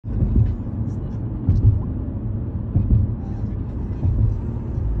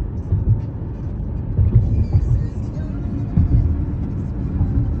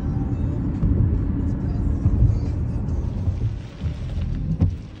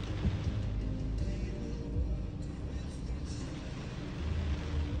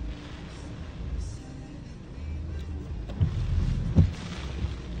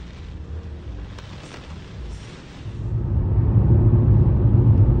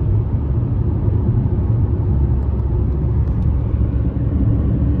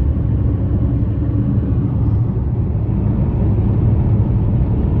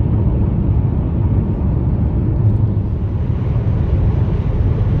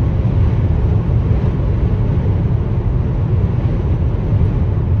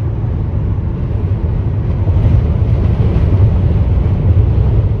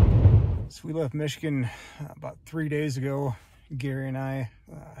left Michigan about 3 days ago. Gary and I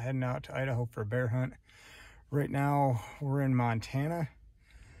heading out to Idaho for a bear hunt. Right now we're in Montana.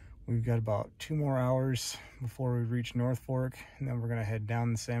 We've got about 2 more hours before we reach North Fork, and then we're gonna head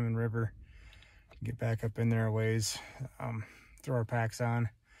down the Salmon River, get back up in there a ways, throw our packs on,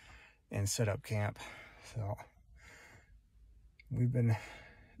 and set up camp. So we've been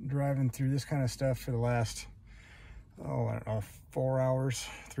driving through this kind of stuff for the last, I don't know, 4 hours,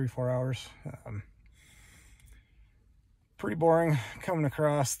 3-4 hours. Pretty boring coming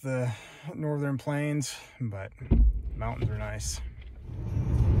across the northern plains, but mountains are nice.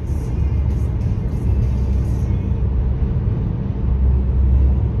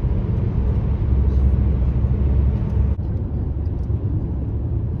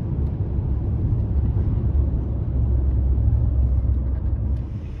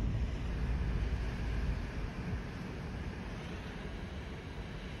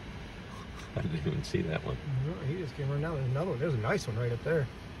 I didn't even see that one. No, he just came right now. There's another one. There's a nice one right up there.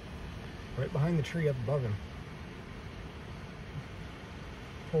 Right behind the tree up above him.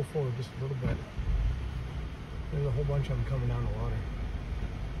 Pull forward just a little bit. There's a whole bunch of them coming down the water.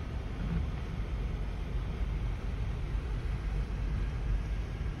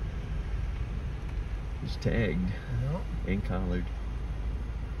 He's tagged and collared.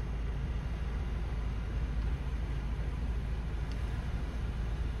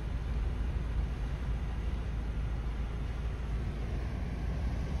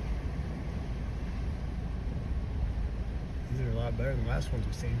 These are a lot better than the last ones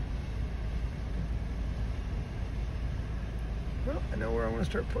we've seen. Well, I know where I want to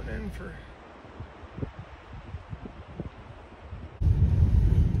start putting in for.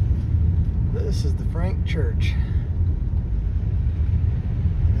 This is the Frank Church.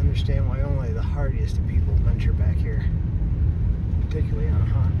 I understand why only the hardiest of people venture back here, particularly on a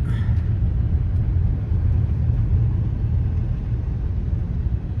hunt.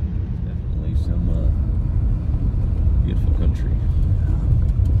 Definitely some beautiful country.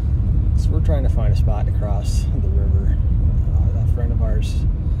 So we're trying to find a spot to cross the river. A friend of ours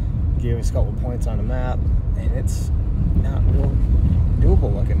gave us a couple points on a map, and it's not real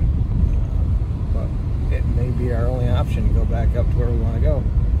doable looking. But it may be our only option to go back up to where we want to go.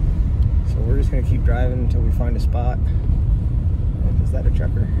 So we're just going to keep driving until we find a spot. And is that a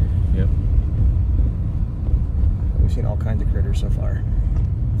chucker? Yep. We've seen all kinds of critters so far.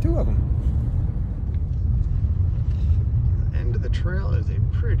 2 of them. The end of the trail is a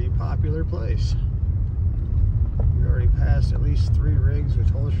pretty popular place. We already passed at least 3 rigs with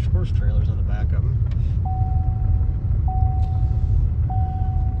horse trailers on the back of them.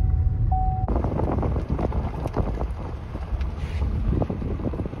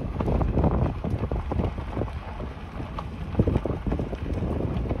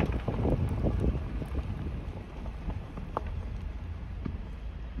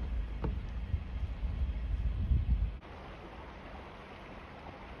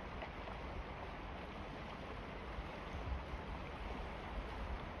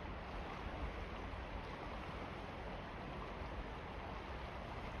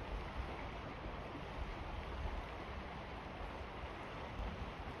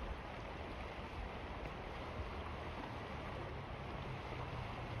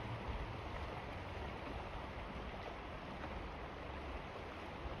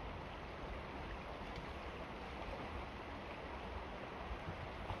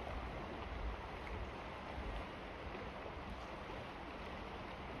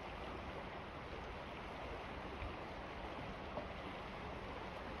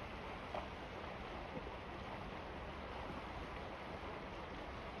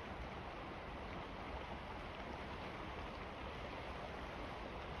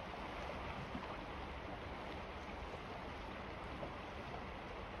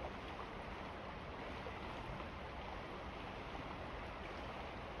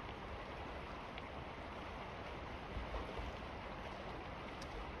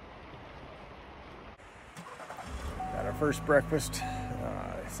 Our first breakfast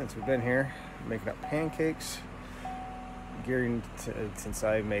since we've been here, making up pancakes. Gary, since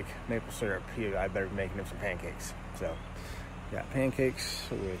I make maple syrup, I better be making him some pancakes. So, got pancakes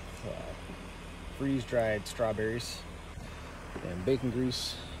with freeze-dried strawberries and bacon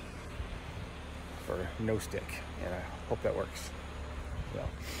grease for no stick, and I hope that works. So,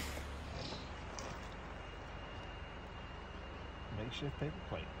 makeshift paper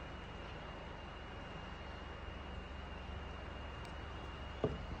plate.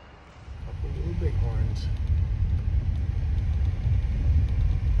 Little bighorns.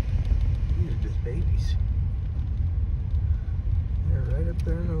 These are just babies. They're right up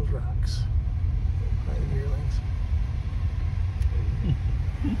there in those rocks.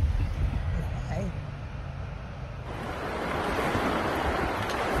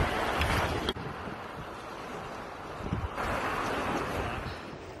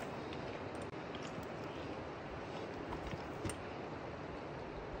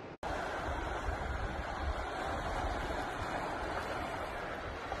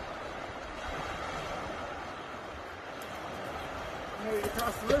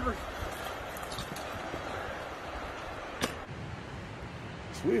 across the river.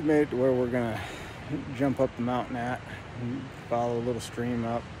 So we've made it to where we're gonna jump up the mountain at and follow a little stream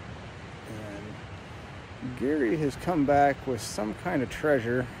up. And Gary has come back with some kind of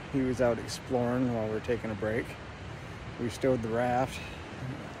treasure. He was out exploring while we were taking a break. We stowed the raft.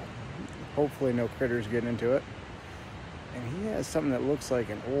 Hopefully no critters get into it. And he has something that looks like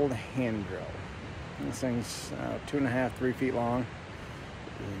an old hand drill. This thing's 2.5, 3 feet long.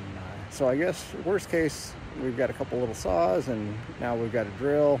 And, so I guess worst case, we've got a couple little saws and now we've got a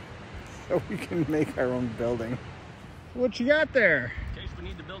drill so we can make our own building. What you got there? In case we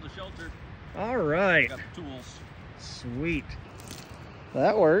need to build a shelter. All right. Got the tools. Sweet.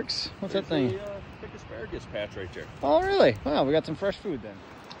 That works. What's that thing? Thick asparagus patch right there. Oh, really? Wow, we got some fresh food then.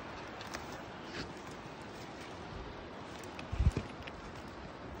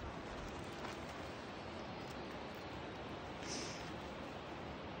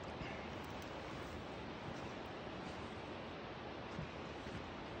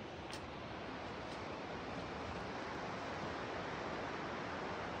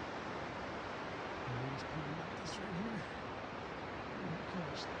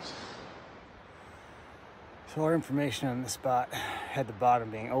 So our information on this spot had the bottom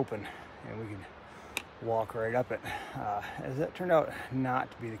being open and we could walk right up it. As that turned out not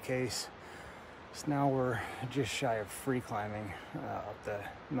to be the case, so now we're just shy of free climbing up the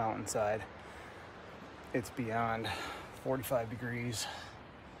mountainside. It's beyond 45 degrees.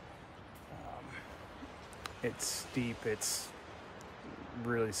 It's steep, it's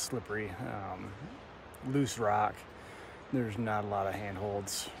really slippery, loose rock. There's not a lot of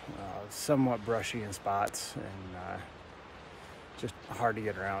handholds, somewhat brushy in spots, and just hard to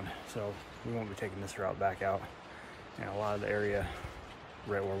get around. So we won't be taking this route back out. And a lot of the area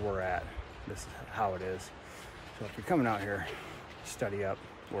right where we're at, this is how it is. So if you're coming out here, study up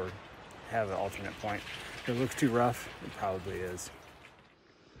or have an alternate point. If it looks too rough, it probably is.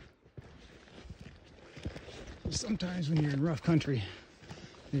 Sometimes when you're in rough country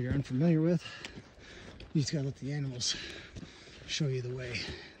that you're unfamiliar with, you just gotta let the animals show you the way.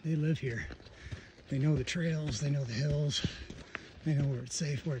 They live here. They know the trails, they know the hills, they know where it's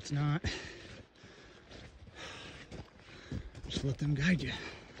safe, where it's not. Just let them guide you.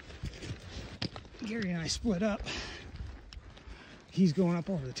 Gary and I split up. He's going up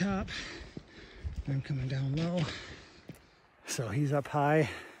over the top. I'm coming down low. So he's up high.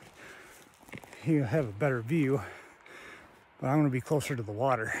 He'll have a better view, but I'm gonna be closer to the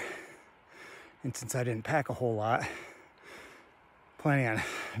water. And since I didn't pack a whole lot, planning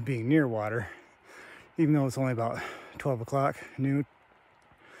on being near water, even though it's only about 12 o'clock, noon,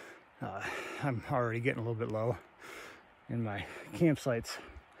 I'm already getting a little bit low. And my campsite's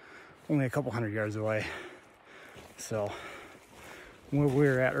only a couple hundred yards away. So where we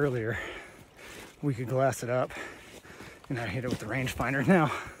were at earlier, we could glass it up and I hit it with the rangefinder.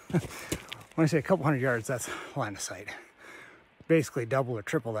 Now, when I say a couple hundred yards, that's line of sight. Basically double or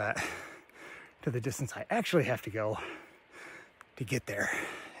triple that to the distance I actually have to go to get there.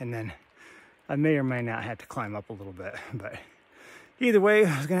 And then I may or may not have to climb up a little bit, but either way,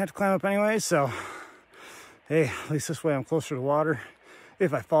 I was gonna have to climb up anyway, so hey, at least this way I'm closer to water.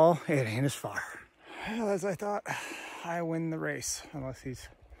 If I fall, it ain't as far. Well, as I thought, I win the race, unless he's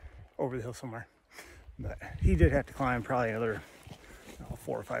over the hill somewhere. But he did have to climb probably another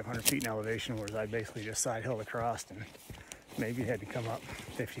 400 or 500 feet in elevation, whereas I basically just side hilled across and maybe had to come up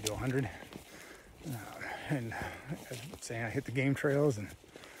 50 to 100. And as I was saying, I hit the game trails and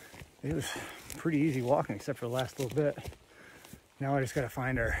it was pretty easy walking except for the last little bit. Now I just got to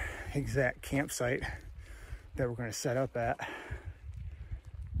find our exact campsite that we're going to set up at.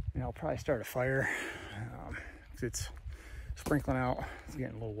 And I'll probably start a fire because it's sprinkling out. It's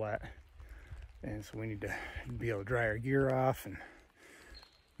getting a little wet. And so we need to be able to dry our gear off and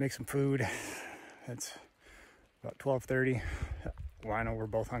make some food. It's about 12:30. Well, I know we're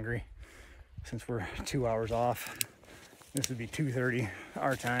both hungry since we're 2 hours off. This would be 2:30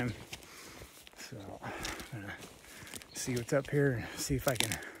 our time. So I'm gonna see what's up here and see if I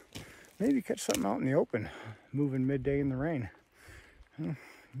can maybe catch something out in the open, moving midday in the rain.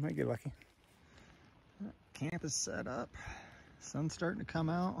 Might get lucky. Camp is set up. Sun's starting to come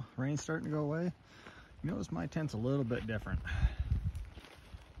out. Rain's starting to go away. You notice my tent's a little bit different.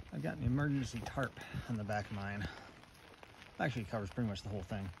 I've got an emergency tarp on the back of mine. Actually, it covers pretty much the whole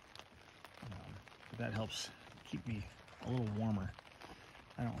thing. But that helps keep me a little warmer.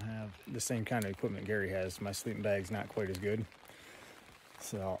 I don't have the same kind of equipment Gary has. My sleeping bag's not quite as good.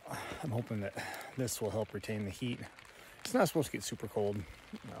 So I'm hoping that this will help retain the heat. It's not supposed to get super cold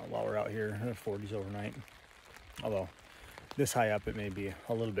while we're out here. 40s overnight. Although this high up, it may be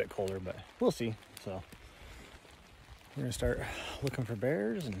a little bit colder, but we'll see. So we're gonna start looking for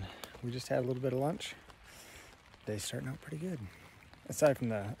bears, and we just had a little bit of lunch. Day's starting out pretty good. Aside from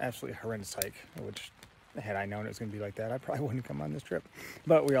the absolutely horrendous hike, which had I known it was gonna be like that, I probably wouldn't come on this trip.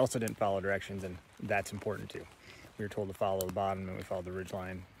 But we also didn't follow directions, and that's important too. We were told to follow the bottom, and we followed the ridge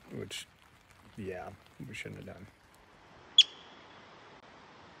line, which, yeah, we shouldn't have done.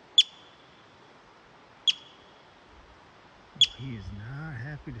 He is not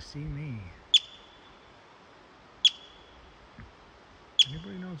happy to see me.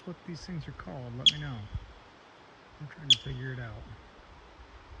 Anybody knows what these things are called, let me know. I'm trying to figure it out.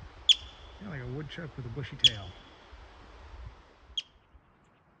 Like a woodchuck with a bushy tail.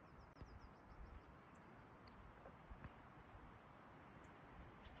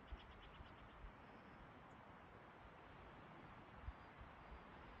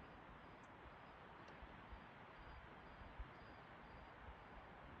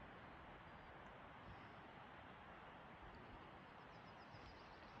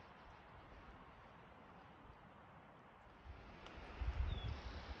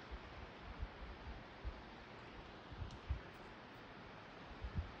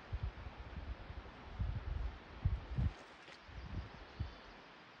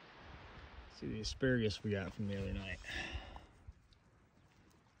 See the asparagus we got from the other night.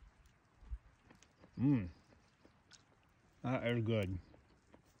 That is good.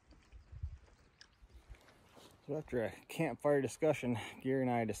 So after a campfire discussion, Gary and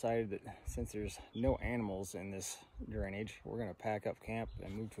I decided that since there's no animals in this drainage, we're gonna pack up camp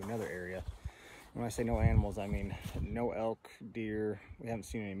and move to another area. When I say no animals, I mean no elk, deer, we haven't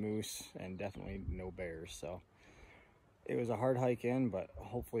seen any moose, and definitely no bears. So it was a hard hike in, but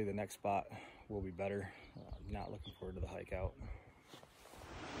hopefully the next spot will be better. Not looking forward to the hike out.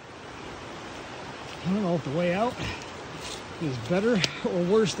 I don't know if the way out is better or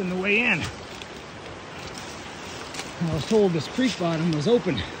worse than the way in. I was told this creek bottom was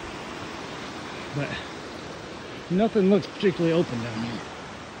open, but nothing looks particularly open down here.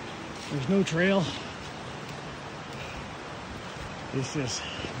 There's no trail. It's just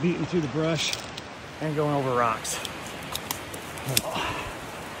beating through the brush and going over rocks.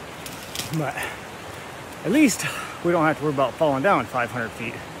 But at least we don't have to worry about falling down 500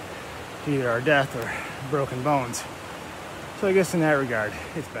 feet to either our death or broken bones. So I guess in that regard,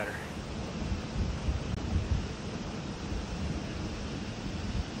 it's better.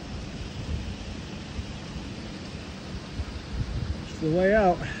 It's the way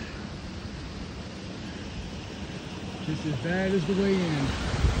out. Just as bad as the way in.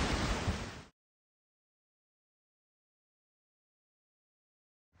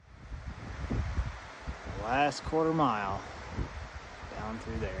 Last quarter mile down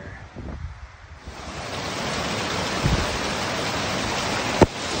through there.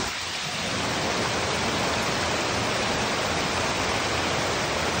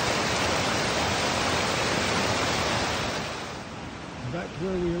 Back to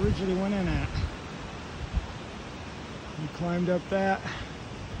where we originally went in at. We climbed up that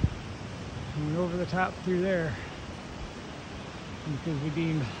and went over the top through there because we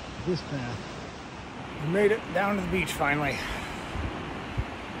deemed this path. We made it down to the beach finally.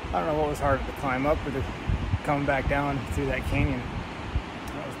 I don't know what was harder to climb up or to come back down through that canyon.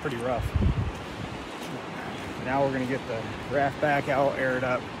 That was pretty rough. Now we're gonna get the raft back out, air it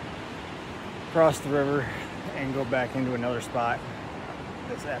up, cross the river, and go back into another spot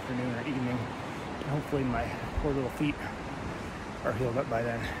this afternoon or evening. Hopefully my poor little feet are healed up by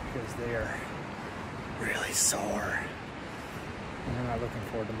then because they are really sore. And I'm not looking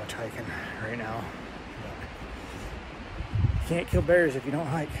forward to much hiking right now. But you can't kill bears if you don't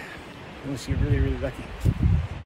hike, unless you're really, really lucky.